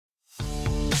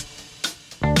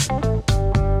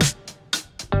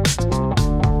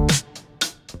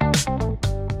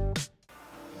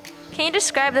Can you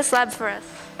describe this lab for us?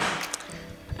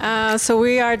 So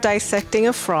we are dissecting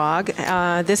a frog.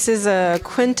 This is a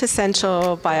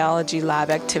quintessential biology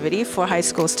lab activity for high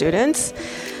school students.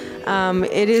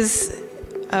 It is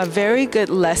a very good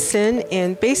lesson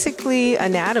in basically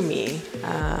anatomy.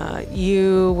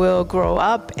 You will grow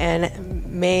up and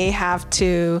may have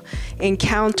to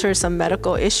encounter some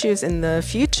medical issues in the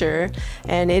future,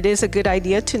 and it is a good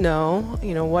idea to know,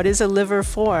 what is a liver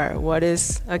for? What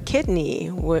is a kidney?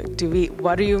 What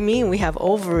do you mean we have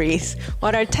ovaries?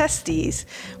 What are testes?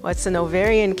 What's an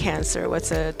ovarian cancer?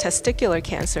 What's a testicular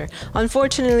cancer?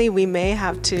 Unfortunately, we may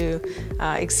have to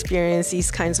experience these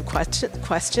kinds of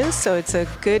questions, so it's a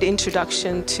good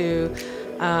introduction to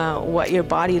what your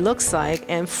body looks like.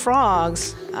 And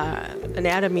frogs'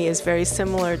 anatomy is very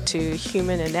similar to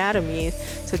human anatomy,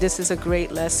 so this is a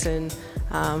great lesson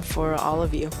for all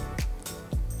of you.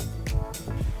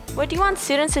 What do you want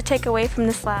students to take away from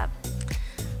this lab?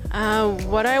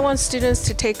 What I want students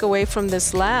to take away from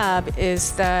this lab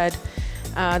is that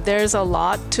there's a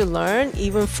lot to learn,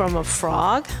 even from a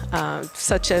frog,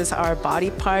 such as our body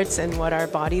parts and what our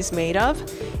body's made of,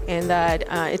 and that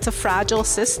it's a fragile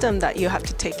system that you have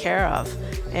to take care of,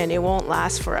 and it won't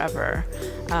last forever.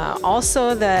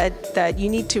 Also that you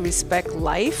need to respect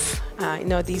life.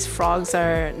 These frogs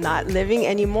are not living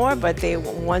anymore, but they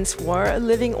once were a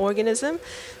living organism.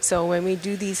 So when we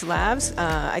do these labs,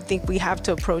 I think we have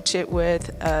to approach it with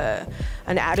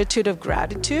an attitude of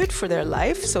gratitude for their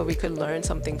life, so we could learn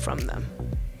something from them.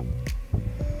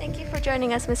 Thank you for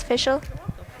joining us, Ms. Fischel.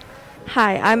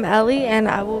 Hi, I'm Ellie, and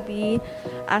I will be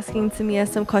asking Samia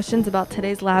some questions about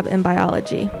today's lab in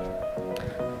biology.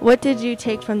 What did you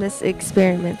take from this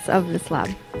experiments of this lab?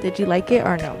 Did you like it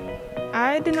or no?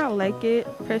 I did not like it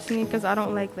personally because I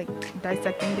don't like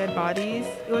dissecting dead bodies.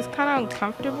 It was kind of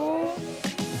uncomfortable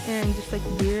and just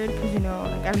weird because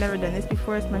I've never done this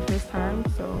before. It's my first time,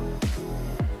 so.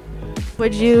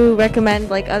 Would you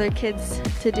recommend other kids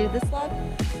to do this lab?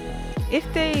 If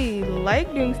they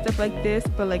like doing stuff like this,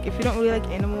 but if you don't really like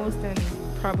animals, then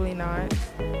probably not.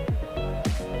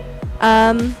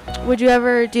 Would you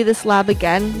ever do this lab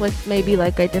again with maybe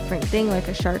a different thing, like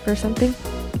a shark or something?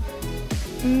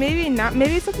 Maybe not.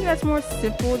 Maybe something that's more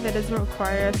simple that doesn't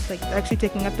require us actually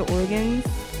taking out the organs.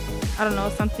 I don't know,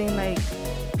 something like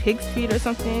pig's feet or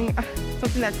something.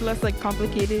 Something that's less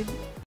complicated.